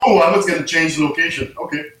Oh, I was going to change location.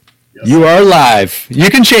 Okay. Yes. You are live. You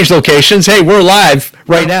can change locations. Hey, we're live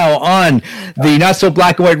right now on the Not So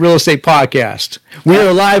Black and White Real Estate Podcast. We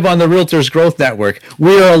are live on the Realtors Growth Network.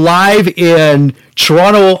 We are live in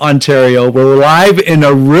Toronto, Ontario. We're live in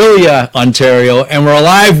Aurelia, Ontario. And we're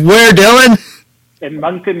live where, Dylan? In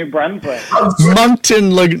Moncton, New Brunswick. Moncton,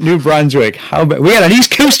 New Brunswick. How about, we got an East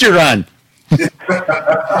Coaster run.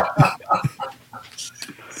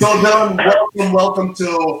 So, Dylan, welcome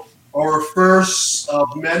to our first of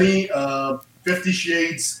many 50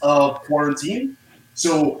 Shades of Quarantine.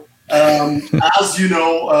 So, as you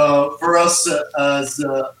know, for us as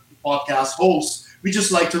podcast hosts, we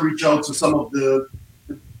just like to reach out to some of the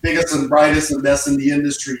biggest and brightest and best in the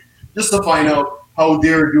industry, just to find out how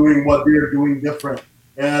they're doing, what they're doing different.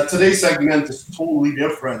 Today's segment is totally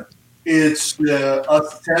different. It's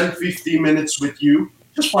us 10, 15 minutes with you,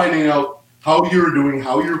 just finding out how you're doing,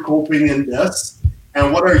 how you're coping in this,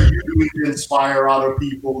 and what are you doing to inspire other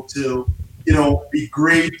people to, be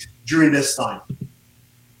great during this time.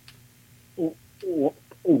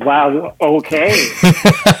 Wow. Okay.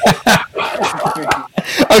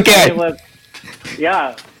 Okay.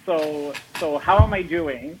 Yeah. So how am I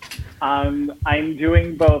doing? I'm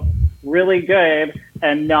doing both really good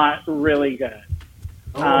and not really good.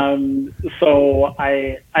 So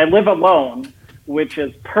I live alone, which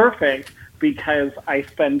is perfect because I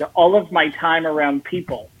spend all of my time around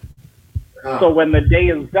people. So when the day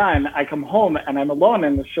is done, I come home and I'm alone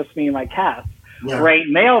and it's just me and my cat. Yeah. Right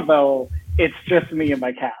now, though, it's just me and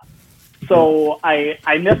my cat. So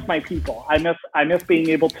I miss my people. I miss being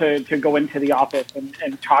able to go into the office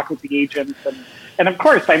and talk with the agents. And of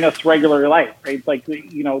course, I miss regular life, right? Like,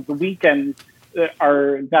 the weekends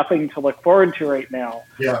are nothing to look forward to right now.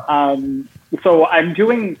 Yeah. So I'm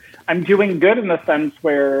doing good in the sense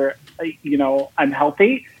where, I'm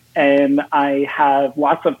healthy and I have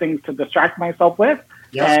lots of things to distract myself with.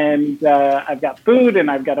 Yes. And I've got food and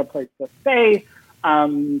I've got a place to stay.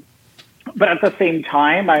 But at the same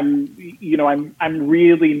time, I'm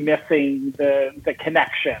really missing the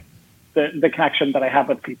connection, the connection that I have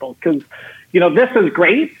with people. Because, this is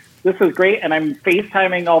great. This is great. And I'm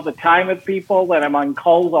FaceTiming all the time with people and I'm on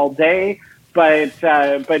calls all day. But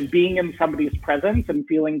being in somebody's presence and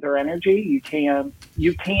feeling their energy,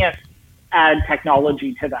 you can't add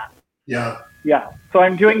technology to that. Yeah. Yeah. So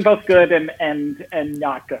I'm doing both good and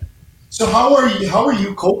not good. So how are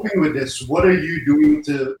you coping with this? What are you doing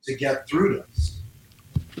to get through this?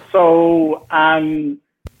 So I'm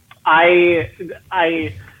trying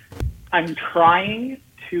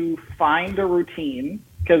to find a routine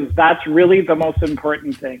because that's really the most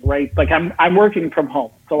important thing, right? Like I'm working from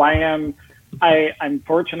home, so I'm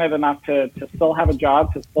fortunate enough to still have a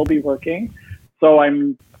job, to still be working. So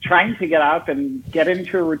I'm trying to get up and get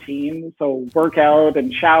into a routine. So work out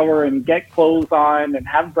and shower and get clothes on and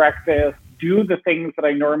have breakfast, do the things that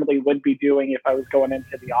I normally would be doing if I was going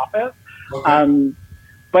into the office. Okay.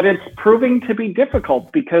 But it's proving to be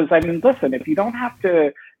difficult because, listen, if you don't have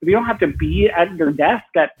to be at your desk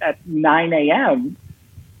at 9 a.m.,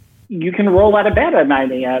 you can roll out of bed at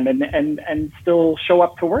 9 a.m. and still show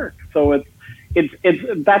up to work. So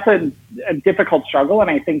that's a difficult struggle, and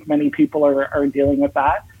I think many people are dealing with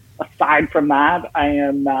that. Aside from that,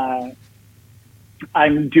 I'm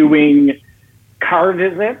doing car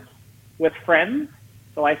visits with friends.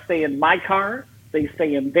 So I stay in my car, they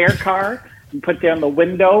stay in their car, and put down the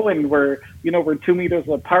window, and we're 2 meters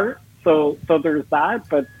apart. So there's that,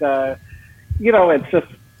 but it's just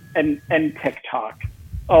and TikTok.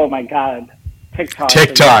 Oh my God.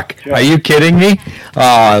 TikTok. Are you kidding me? Oh,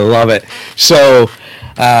 I love it. So,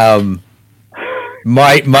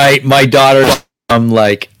 my daughter,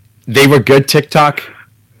 they were good TikTok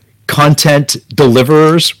content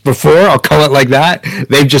deliverers before. I'll call it like that.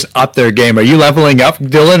 They've just upped their game. Are you leveling up,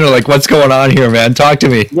 Dylan, or what's going on here, man? Talk to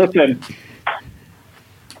me. Listen,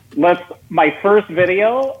 my first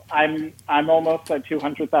video, I'm almost at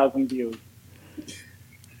 200,000 views.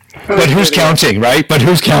 But who's counting, right? But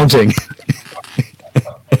who's counting?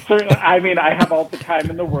 I have all the time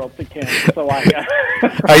in the world to count. So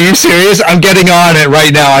Are you serious? I'm getting on it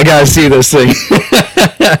right now. I gotta see this thing. This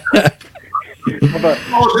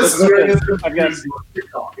is where this is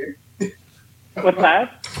TikTok. What's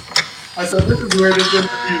that? I said this is where this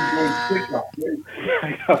interview is going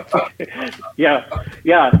TikTok. Yeah.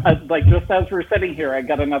 Just as we're sitting here, I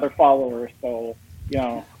got another follower. So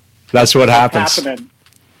that's what happens. Happening.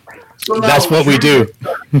 So that's what we do.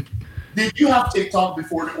 Did you have TikTok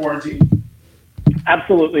before the quarantine?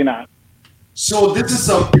 Absolutely not. So this is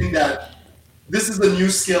something this is a new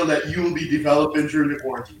skill that you will be developing during the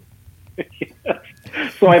quarantine.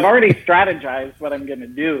 So I've already strategized what I'm going to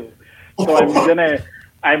do. So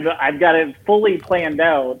I've got it fully planned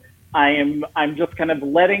out. I'm just kind of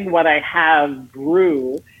letting what I have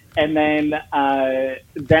brew, and then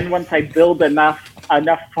once I build enough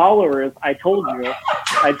followers, I told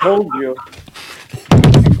you.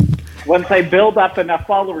 Once I build up enough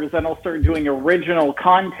followers, then I'll start doing original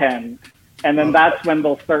content, and then that's when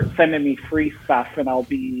they'll start sending me free stuff, and I'll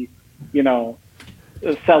be,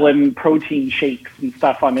 selling protein shakes and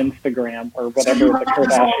stuff on Instagram or whatever the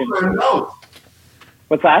Kardashians.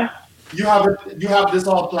 What's that? You have this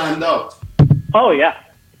all planned out. Oh yeah.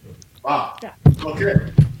 Wow. Yeah.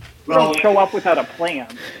 Okay. Well, don't show up without a plan.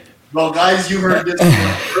 Well, guys, you heard this.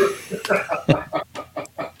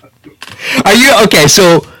 Are you okay?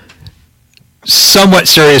 So, somewhat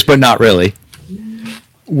serious, but not really.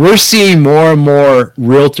 We're seeing more and more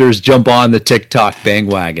realtors jump on the TikTok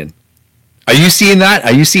bandwagon. Are you seeing that?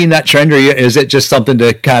 Are you seeing that trend, or is it just something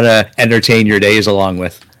to kind of entertain your days along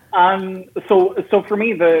with? So for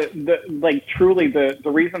me, truly the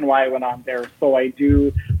reason why I went on there. So I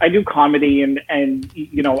do comedy and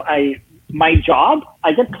my job,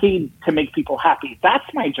 I get paid to make people happy.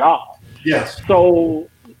 That's my job. Yes. So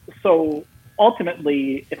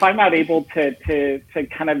ultimately, if I'm not able to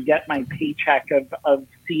kind of get my paycheck of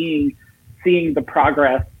seeing the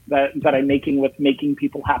progress that I'm making with making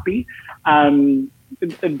people happy,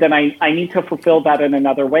 then I need to fulfill that in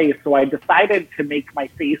another way. So I decided to make my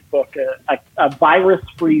Facebook a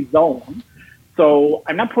virus-free zone. So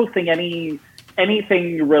I'm not posting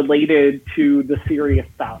anything related to the serious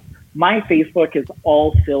stuff. My Facebook is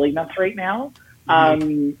all silliness right now.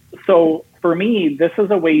 So for me, this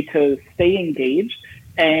is a way to stay engaged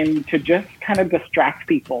and to just kind of distract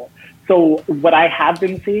people. So what I have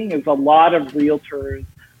been seeing is a lot of realtors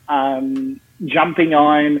jumping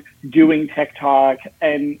on, doing TikTok,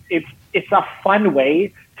 and it's a fun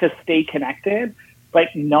way to stay connected, but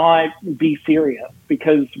not be serious,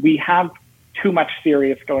 because we have too much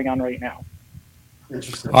serious going on right now.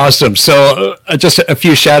 Awesome. So just a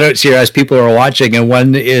few shout outs here as people are watching. And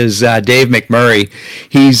one is Dave McMurray.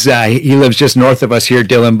 He lives just north of us here,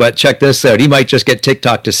 Dylan, but check this out. He might just get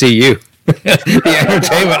TikTok to see you. The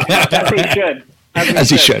entertainment. As he should. As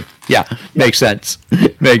he should. Yeah. Makes sense.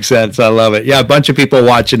 Makes sense. I love it. Yeah. A bunch of people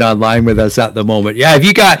watching online with us at the moment. Yeah. If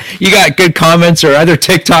you got good comments or other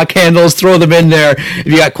TikTok handles, throw them in there. If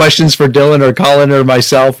you got questions for Dylan or Colin or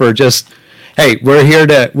myself, or just, hey, we're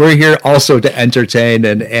here also to entertain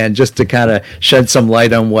and just to kind of shed some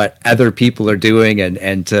light on what other people are doing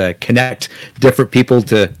and to connect different people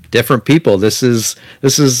to different people. This is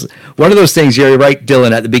one of those things. You're right,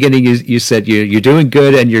 Dylan. At the beginning, you said you're doing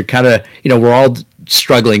good, and you're kind of, we're all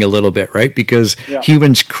struggling a little bit, right? Because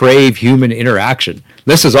humans crave human interaction.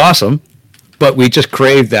 This is awesome, but we just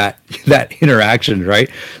crave that interaction, right?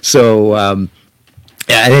 So.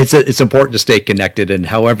 Yeah, and it's important to stay connected, and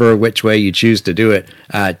however which way you choose to do it,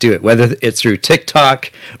 whether it's through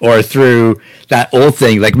TikTok or through that old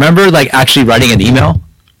thing. Like, remember, like actually writing an email?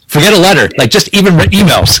 Forget a letter, like just even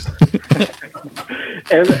emails.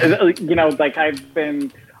 And, like I've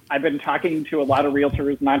been talking to a lot of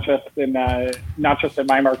realtors, not just in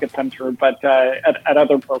my market center, but at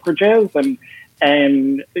other brokerages,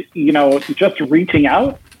 and just reaching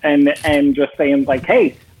out and just saying like,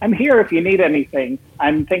 hey, I'm here if you need anything.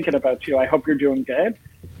 I'm thinking about you. I hope you're doing good.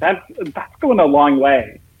 That's going a long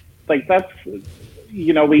way. Like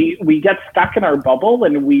we get stuck in our bubble,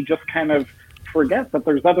 and we just kind of forget that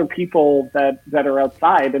there's other people that are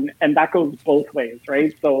outside, and that goes both ways,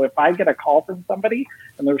 right? So if I get a call from somebody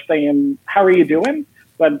and they're saying, how are you doing?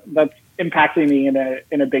 That's impacting me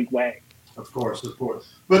in a big way. Of course.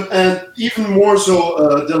 But even more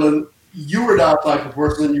so, Dylan, you were that type of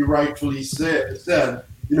person. You rightfully said.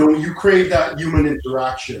 You crave that human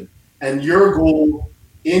interaction, and your goal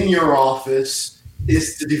in your office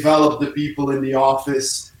is to develop the people in the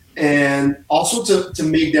office and also to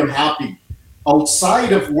make them happy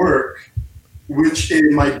outside of work, which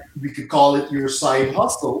we could call it your side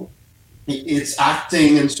hustle. It's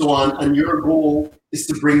acting and so on, and your goal is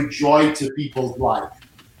to bring joy to people's life.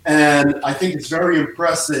 And I think it's very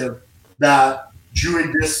impressive that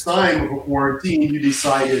during this time of a quarantine, you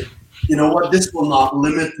decided, you know what, this will not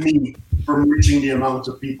limit me from reaching the amount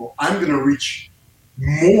of people. I'm going to reach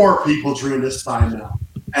more people during this time now.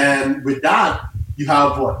 And with that, you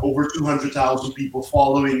have over 200,000 people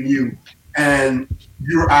following you, and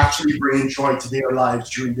you're actually bringing joy to their lives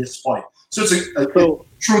during this point. So it's a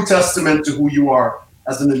true testament to who you are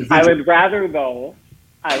as an individual.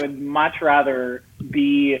 I would much rather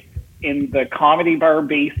be in the comedy bar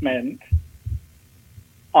basement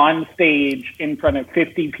on stage in front of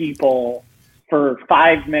 50 people for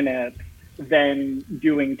 5 minutes than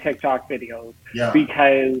doing TikTok videos. Yeah.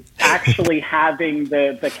 Because actually having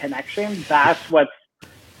the connection, that's what's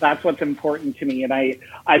important to me. And I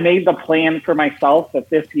made the plan for myself that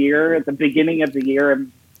this year, at the beginning of the year,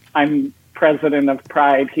 I'm president of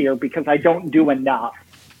Pride here because I don't do enough.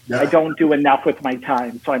 Yeah. I don't do enough with my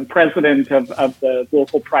time. So I'm president of the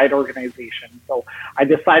local Pride organization. So I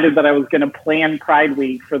decided that I was going to plan Pride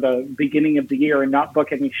Week for the beginning of the year and not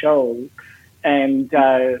book any shows. And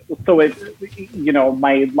so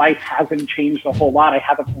my life hasn't changed a whole lot. I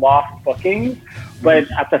haven't lost bookings, but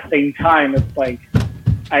at the same time, it's like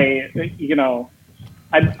I'm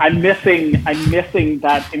missing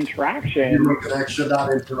that interaction. Human connection, that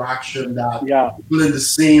interaction, that Yeah. people in the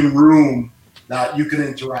same room that you can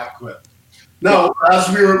interact with. Now, as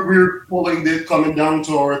we're coming down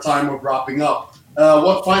to our time of wrapping up,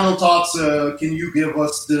 what final thoughts can you give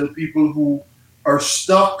us, the people who are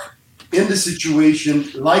stuck in the situation,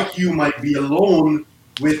 like you might be alone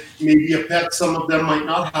with maybe a pet? Some of them might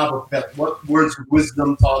not have a pet. What words of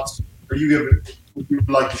wisdom, thoughts would you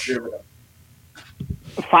like to share with them?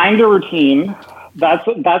 Find a routine. That's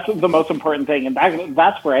the most important thing, and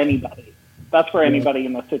that's for anybody. That's for anybody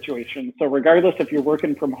in this situation. So regardless if you're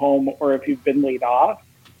working from home or if you've been laid off,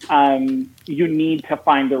 you need to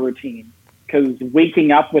find a routine, because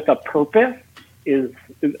waking up with a purpose is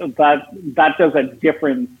that does a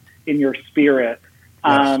difference in your spirit.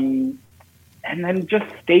 Yes. And then just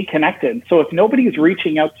stay connected. So if nobody's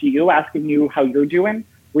reaching out to you asking you how you're doing,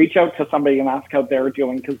 reach out to somebody and ask how they're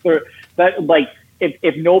doing, because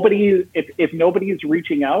if nobody's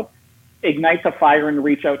reaching out, ignite the fire and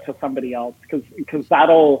reach out to somebody else, because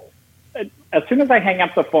that'll, as soon as I hang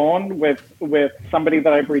up the phone with somebody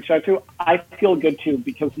that I've reached out to, I feel good too,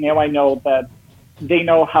 because now I know that they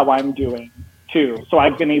know how I'm doing too. So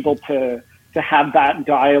I've been able to have that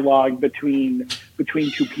dialogue between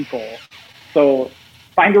two people. So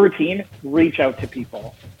find a routine, reach out to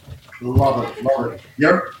people. Love it.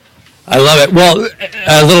 Yep. I love it. Well,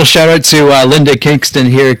 a little shout out to Linda Kingston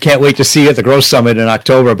here. Can't wait to see you at the Growth Summit in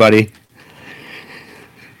October, buddy.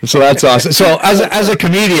 So that's awesome. So as a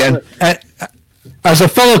comedian, as a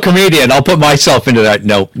fellow comedian, I'll put myself into that.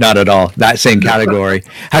 No, not at all. That same category.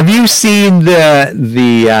 Have you seen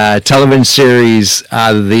the television series,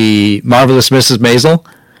 The Marvelous Mrs. Maisel?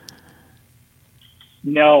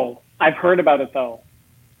 No, I've heard about it though.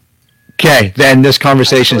 Okay, then this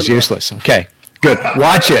conversation is useless. Okay, good.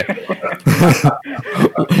 Watch it.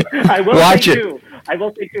 I will Watch say it. too. I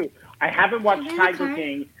will say too. I haven't watched Tiger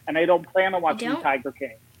King, and I don't plan on watching Tiger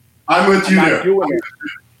King. I'm with you I'm there. not doing it.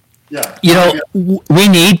 Yeah. You know, we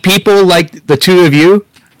need people like the two of you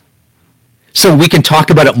so we can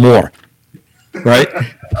talk about it more, right?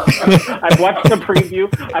 I've watched the preview,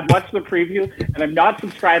 and I'm not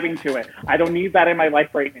subscribing to it. I don't need that in my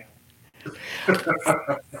life right now.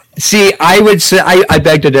 See, I would say I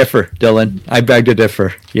beg to differ, Dylan. I beg to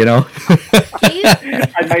differ. You know.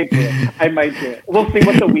 I might do it. We'll see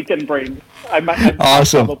what the weekend brings.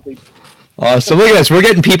 Awesome. Probably. Awesome. Look at this. We're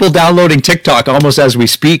getting people downloading TikTok almost as we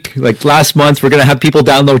speak. Like last month, we're going to have people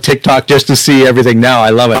download TikTok just to see everything now. I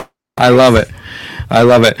love it.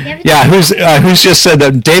 Yeah, who's just said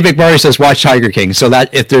that? Dave McMurray says watch Tiger King. So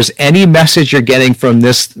that if there's any message you're getting from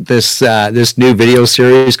this new video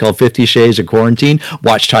series called 50 Shades of Quarantine,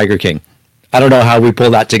 watch Tiger King. I don't know how we pull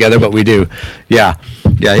that together, but we do. Yeah,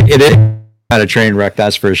 it is kind of train wreck,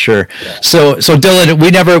 that's for sure. So Dylan, we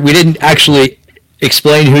didn't actually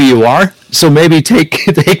explain who you are. So maybe take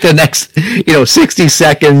the next 60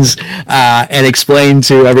 seconds and explain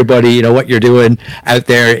to everybody what you're doing out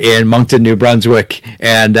there in Moncton, New Brunswick,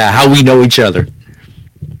 and how we know each other.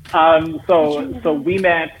 So we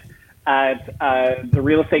met at the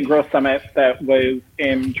Real Estate Growth Summit that was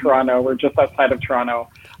in Toronto, or just outside of Toronto,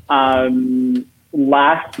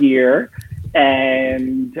 last year.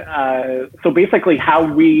 And so basically how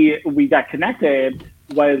we got connected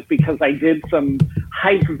was because I did some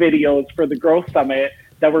hype videos for the Growth Summit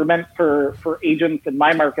that were meant for agents in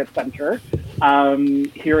my market center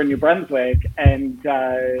here in New Brunswick. And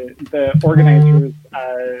the organizers,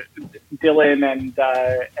 Dylan and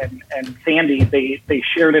Sandy, they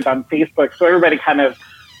shared it on Facebook. So everybody kind of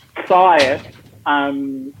saw it.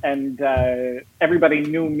 And everybody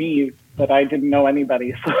knew me, but I didn't know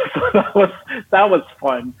anybody. So that was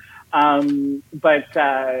fun.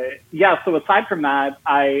 So aside from that,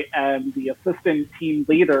 I am the assistant team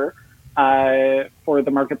leader for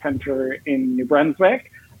the market center in New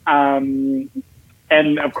Brunswick. And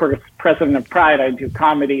of course, president of Pride. I do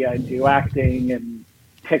comedy, I do acting, and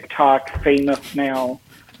TikTok famous now.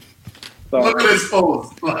 So look at his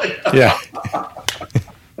pose. Yeah.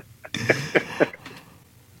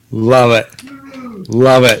 Love it.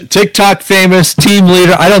 Love it. TikTok famous team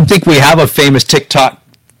leader. I don't think we have a famous TikTok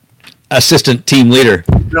assistant team leader.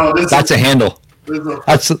 No, that's a handle.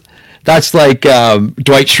 This That's like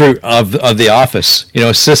Dwight Schrute of The Office,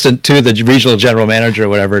 assistant to the regional general manager or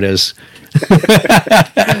whatever it is.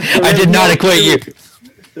 I did not equate you.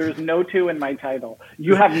 There's no 2 in my title.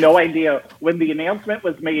 You have no idea. When the announcement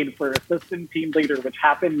was made for assistant team leader, which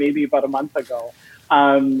happened maybe about a month ago,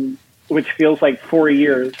 which feels like 4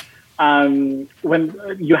 years, when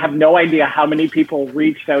you have no idea how many people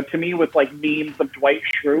reached out to me with like memes of Dwight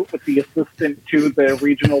Schrute with the assistant to the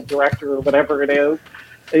regional director or whatever it is.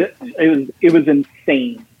 It was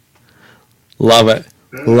insane. Love it.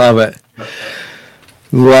 Love it.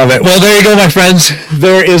 Love it. Well, there you go, my friends.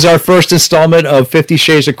 There is our first installment of 50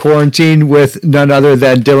 Shades of Quarantine with none other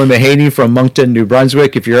than Dylan Mahaney from Moncton, New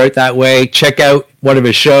Brunswick. If you're out that way, check out one of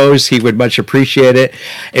his shows. He would much appreciate it.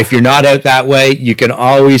 If you're not out that way, you can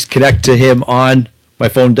always connect to him on, my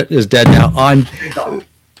phone is dead now, on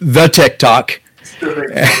the TikTok.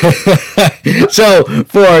 So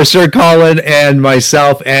for Sir Colin and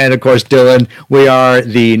myself and of course Dylan, we are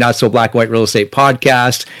the Not So Black and White Real Estate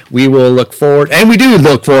Podcast. We will look forward, and we do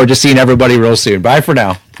look forward to seeing everybody real soon. Bye for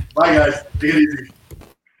now. Bye guys. Take it easy.